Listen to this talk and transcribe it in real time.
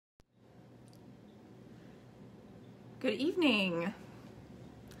Good evening.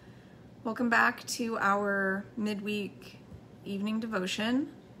 Welcome back to our midweek evening devotion.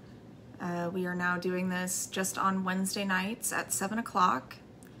 We are now doing this just on Wednesday nights at 7 o'clock.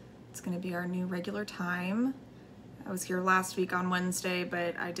 It's going to be our new regular time. I was here last week on Wednesday,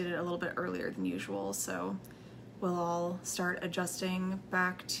 but I did it a little bit earlier than usual, so we'll all start adjusting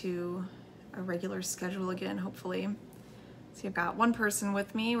back to a regular schedule again, hopefully. So you've got one person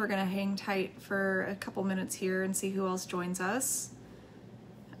with me. We're gonna hang tight for a couple minutes here and see who else joins us.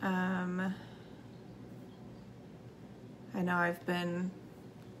 I know I've been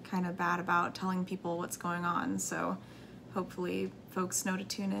kind of bad about telling people what's going on, so hopefully folks know to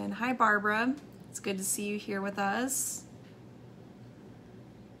tune in. Hi, Barbara. It's good to see you here with us.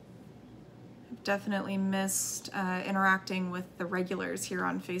 I've definitely missed interacting with the regulars here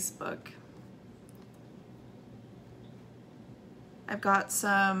on Facebook. I've got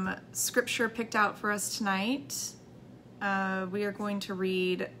some scripture picked out for us tonight. We are going to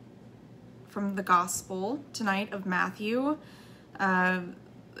read from the Gospel tonight of Matthew.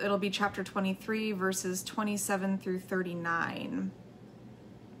 It'll be chapter 23, verses 27 through 39.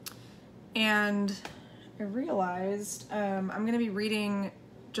 And I realized I'm going to be reading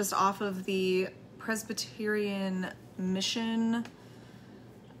just off of the Presbyterian Mission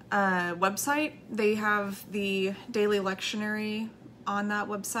website. They have the daily lectionary on that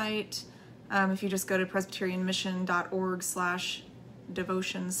website. If you just go to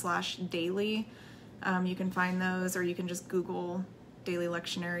presbyterianmission.org/devotion/daily, you can find those, or you can just Google daily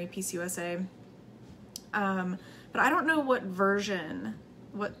lectionary PCUSA. But I don't know what version,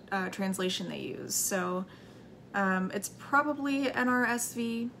 what translation they use. So it's probably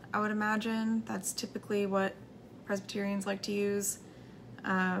NRSV, I would imagine. That's typically what Presbyterians like to use.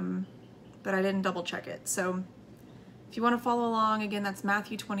 But I didn't double check it. So if you want to follow along, again, that's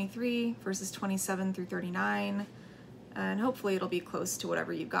Matthew 23, verses 27 through 39, and hopefully it'll be close to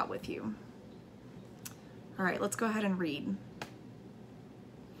whatever you've got with you. All right, let's go ahead and read.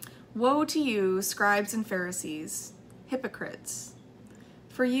 Woe to you, scribes and Pharisees, hypocrites!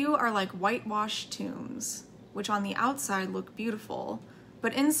 For you are like whitewashed tombs, which on the outside look beautiful,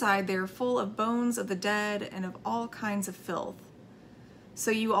 but inside they are full of bones of the dead and of all kinds of filth. So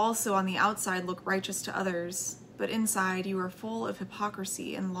you also on the outside look righteous to others, but inside you are full of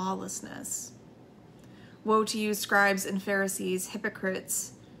hypocrisy and lawlessness. Woe to you, scribes and Pharisees,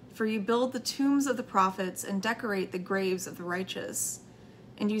 hypocrites! For you build the tombs of the prophets and decorate the graves of the righteous.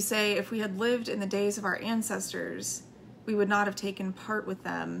 And you say, if we had lived in the days of our ancestors, we would not have taken part with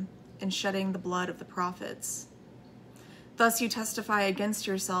them in shedding the blood of the prophets. Thus you testify against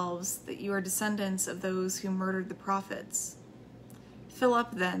yourselves that you are descendants of those who murdered the prophets. Fill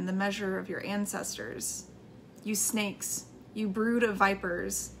up then the measure of your ancestors. You snakes, you brood of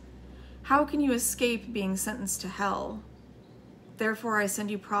vipers, how can you escape being sentenced to hell? Therefore I send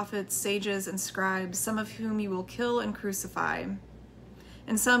you prophets, sages, and scribes, some of whom you will kill and crucify,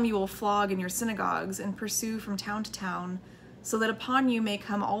 and some you will flog in your synagogues and pursue from town to town, so that upon you may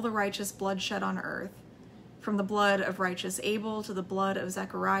come all the righteous blood shed on earth, from the blood of righteous Abel to the blood of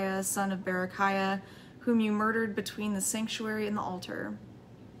Zechariah, son of Berechiah, whom you murdered between the sanctuary and the altar.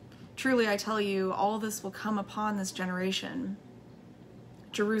 Truly I tell you, all this will come upon this generation.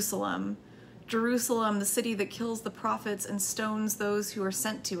 Jerusalem, Jerusalem, the city that kills the prophets and stones those who are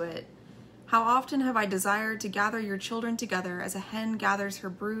sent to it. How often have I desired to gather your children together as a hen gathers her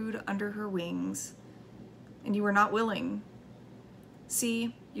brood under her wings, and you were not willing.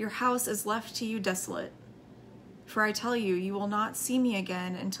 See, your house is left to you desolate. For I tell you, you will not see me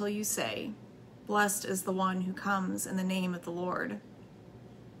again until you say, blessed is the one who comes in the name of the Lord.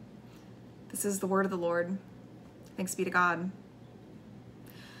 This is the word of the Lord. Thanks be to God.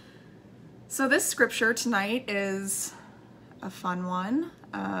 So this scripture tonight is a fun one.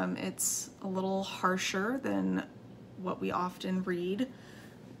 It's a little harsher than what we often read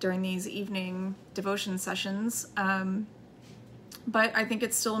during these evening devotion sessions. But I think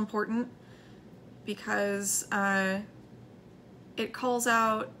it's still important because it calls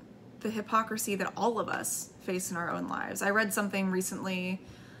out the hypocrisy that all of us face in our own lives. I read something recently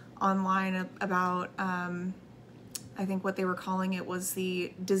online about, I think what they were calling it was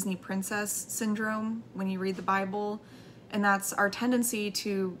the Disney princess syndrome when you read the Bible. And that's our tendency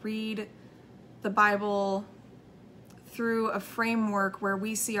to read the Bible through a framework where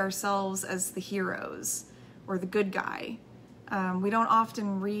we see ourselves as the heroes or the good guy. We don't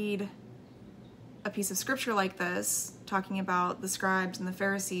often read a piece of scripture like this, talking about the scribes and the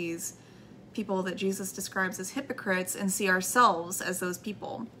Pharisees, people that Jesus describes as hypocrites, and see ourselves as those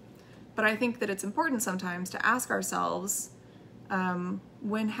people. But I think that it's important sometimes to ask ourselves,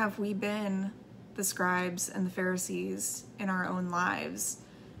 when have we been the scribes and the Pharisees in our own lives?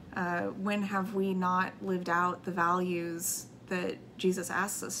 When have we not lived out the values that Jesus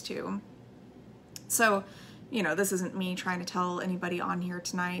asks us to? So, this isn't me trying to tell anybody on here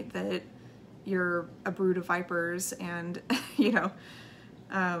tonight that you're a brood of vipers and,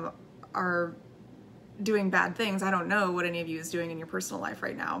 are doing bad things. I don't know what any of you is doing in your personal life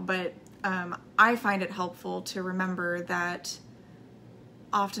right now, but I find it helpful to remember that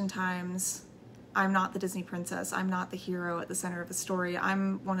oftentimes I'm not the Disney princess. I'm not the hero at the center of the story.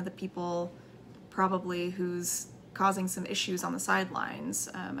 I'm one of the people probably who's causing some issues on the sidelines,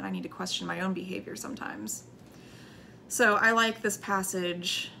 and I need to question my own behavior sometimes. So I like this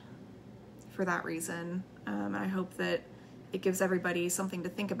passage for that reason, and I hope that it gives everybody something to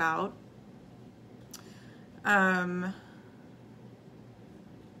think about. I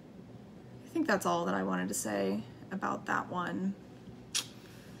think that's all that I wanted to say about that one.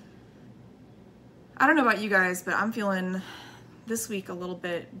 I don't know about you guys, but I'm feeling this week a little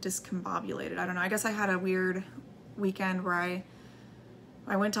bit discombobulated. I don't know. I guess I had a weird weekend where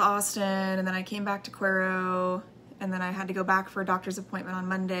I went to Austin, and then I came back to Cuero, and then I had to go back for a doctor's appointment on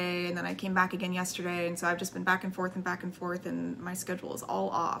Monday, and then I came back again yesterday, and so I've just been back and forth, and my schedule is all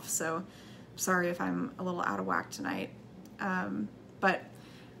off. So sorry if I'm a little out of whack tonight. But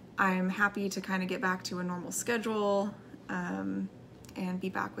I'm happy to kind of get back to a normal schedule and be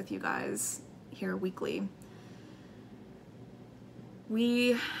back with you guys here weekly.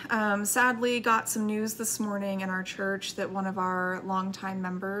 We sadly got some news this morning in our church that one of our longtime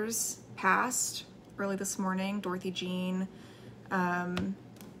members passed early this morning, Dorothy Jean.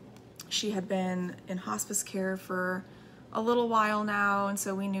 She had been in hospice care for a little while now, and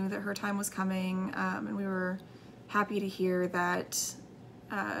so we knew that her time was coming, and we were happy to hear that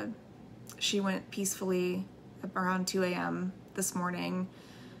she went peacefully around 2 a.m. this morning.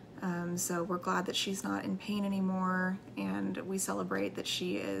 So we're glad that she's not in pain anymore, and we celebrate that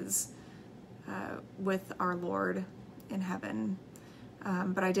she is with our Lord in heaven.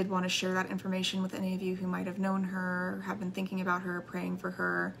 But I did want to share that information with any of you who might have known her, have been thinking about her, praying for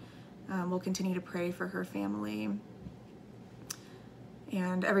her. We'll continue to pray for her family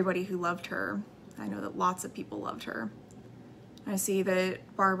and everybody who loved her. I know that lots of people loved her. I see that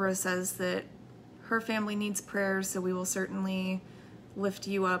Barbara says that her family needs prayers, so we will certainly lift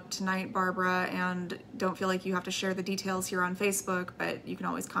you up tonight, Barbara, and don't feel like you have to share the details here on Facebook, but you can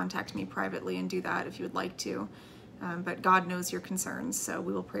always contact me privately and do that if you would like to. But God knows your concerns, so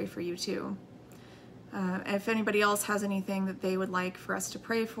we will pray for you too. If anybody else has anything that they would like for us to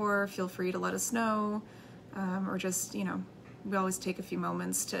pray for, feel free to let us know, or just, we always take a few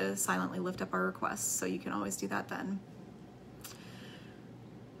moments to silently lift up our requests, so you can always do that then.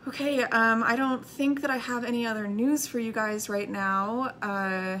 Okay, I don't think that I have any other news for you guys right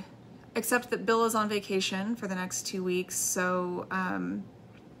now, except that Bill is on vacation for the next 2 weeks, so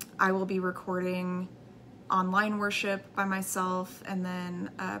I will be recording online worship by myself, and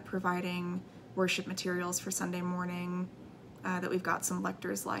then providing worship materials for Sunday morning that we've got some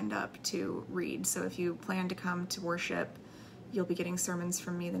lectors lined up to read. So if you plan to come to worship, you'll be getting sermons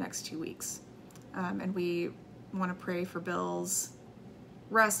from me the next 2 weeks. And we want to pray for Bill's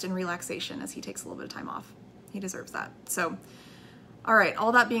rest and relaxation as he takes a little bit of time off. He deserves that. So, all right,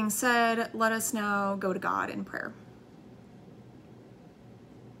 all that being said, let us now go to God in prayer.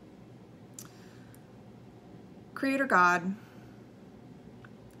 Creator God,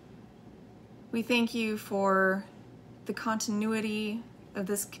 we thank you for the continuity of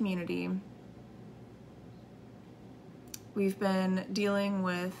this community. We've been dealing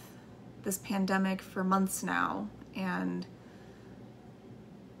with this pandemic for months now, and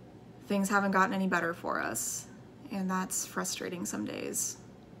things haven't gotten any better for us, and that's frustrating some days.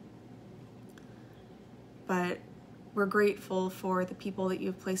 But we're grateful for the people that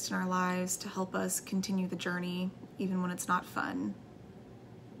you've placed in our lives to help us continue the journey, even when it's not fun.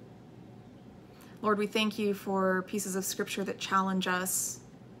 Lord, we thank you for pieces of scripture that challenge us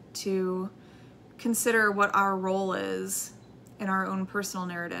to consider what our role is in our own personal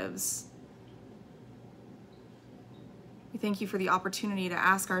narratives. We thank you for the opportunity to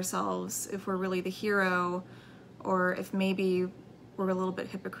ask ourselves if we're really the hero, or if maybe we're a little bit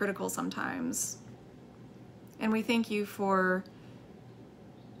hypocritical sometimes. And we thank you for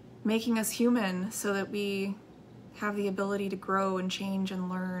making us human so that we have the ability to grow and change and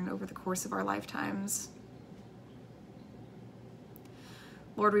learn over the course of our lifetimes.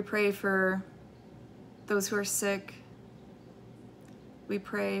 Lord, we pray for those who are sick. We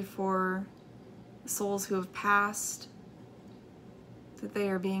pray for souls who have passed, that they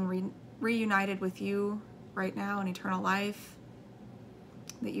are being reunited with you right now in eternal life.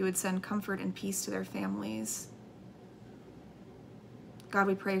 that you would send comfort and peace to their families. God,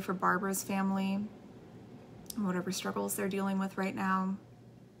 we pray for Barbara's family and whatever struggles they're dealing with right now.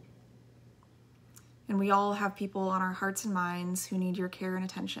 And we all have people on our hearts and minds who need your care and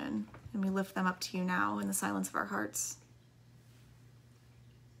attention, and we lift them up to you now in the silence of our hearts.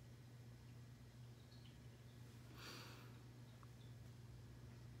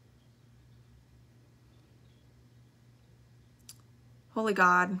 Holy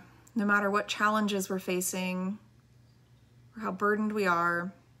God, no matter what challenges we're facing or how burdened we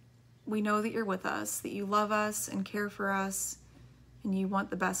are, we know that you're with us, that you love us and care for us, and you want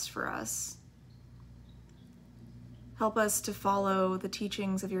the best for us. Help us to follow the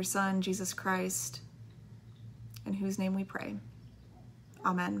teachings of your Son, Jesus Christ, in whose name we pray.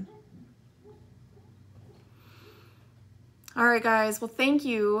 Amen. All right, guys. Well, thank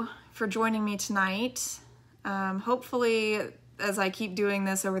you for joining me tonight. Hopefully, as I keep doing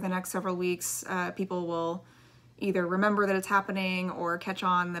this over the next several weeks, people will either remember that it's happening or catch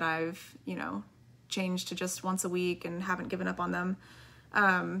on that I've, changed to just once a week and haven't given up on them.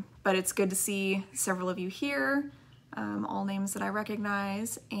 But it's good to see several of you here, all names that I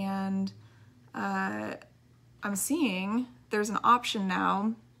recognize. And I'm seeing there's an option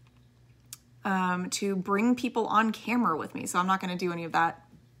now to bring people on camera with me. So I'm not going to do any of that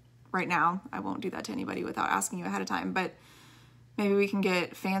right now. I won't do that to anybody without asking you ahead of time, but maybe we can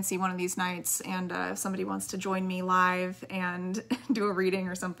get fancy one of these nights, and if somebody wants to join me live and do a reading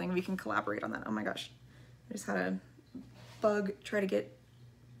or something, we can collaborate on that. Oh my gosh, I just had a bug try to get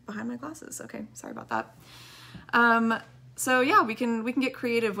behind my glasses. Okay, sorry about that. So yeah, we can get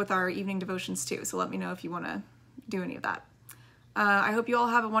creative with our evening devotions too, so let me know if you want to do any of that. I hope you all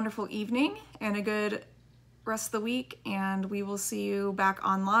have a wonderful evening and a good rest of the week, and we will see you back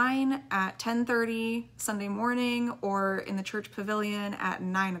online at 10:30 Sunday morning or in the church pavilion at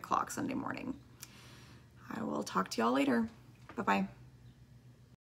 9 o'clock Sunday morning. I will talk to y'all later. Bye-bye.